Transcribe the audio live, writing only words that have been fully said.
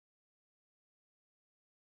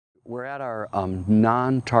We're at our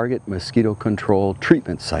non-target mosquito control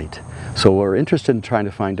treatment site. So we're interested in trying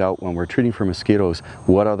to find out, when we're treating for mosquitoes,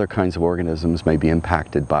 what other kinds of organisms may be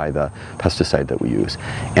impacted by the pesticide that we use.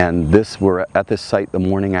 And we're at this site the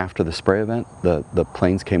morning after the spray event. The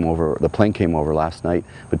plane came over last night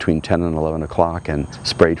between 10 and 11 o'clock and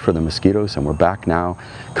sprayed for the mosquitoes, and we're back now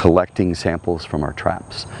collecting samples from our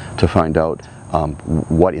traps to find out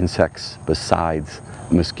what insects besides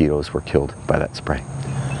mosquitoes were killed by that spray.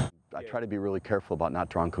 I try to be really careful about not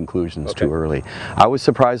drawing conclusions too early. I was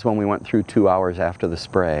surprised when we went through 2 hours after the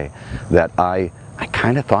spray that I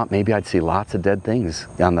kind of thought maybe I'd see lots of dead things.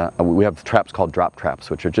 We have traps called drop traps,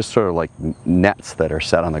 which are just sort of like nets that are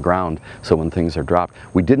set on the ground so when things are dropped.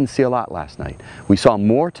 We didn't see a lot last night. We saw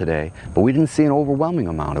more today, but we didn't see an overwhelming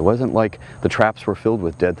amount. It wasn't like the traps were filled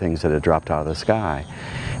with dead things that had dropped out of the sky.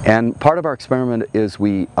 And part of our experiment is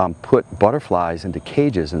we put butterflies into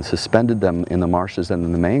cages and suspended them in the marshes and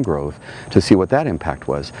in the mangrove to see what that impact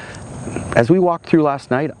was. As we walked through last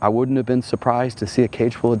night, I wouldn't have been surprised to see a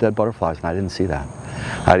cage full of dead butterflies, and I didn't see that.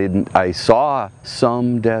 I saw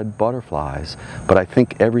some dead butterflies, but I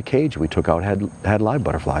think every cage we took out had live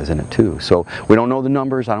butterflies in it too. So we don't know the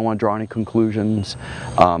numbers. I don't want to draw any conclusions.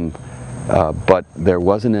 But there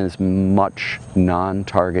wasn't as much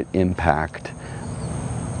non-target impact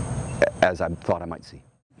as I thought I might see.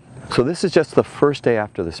 So this is just the first day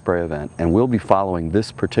after the spray event, and we'll be following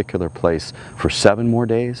this particular place for 7 more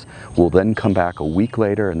days. We'll then come back a week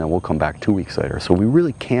later, and then we'll come back 2 weeks later. So we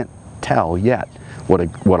really can't tell yet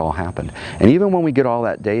what all happened. And even when we get all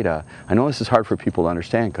that data, I know this is hard for people to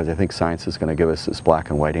understand because I think science is going to give us this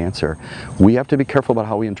black and white answer. We have to be careful about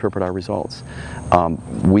how we interpret our results.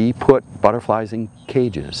 We put butterflies in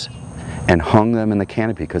cages and hung them in the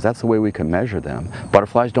canopy because that's the way we can measure them.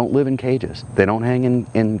 Butterflies don't live in cages. They don't hang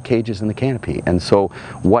in cages in the canopy. And so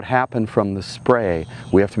what happened from the spray,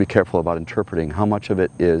 we have to be careful about interpreting how much of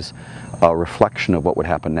it is a reflection of what would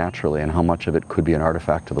happen naturally and how much of it could be an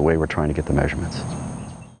artifact of the way we're trying to get the measurements.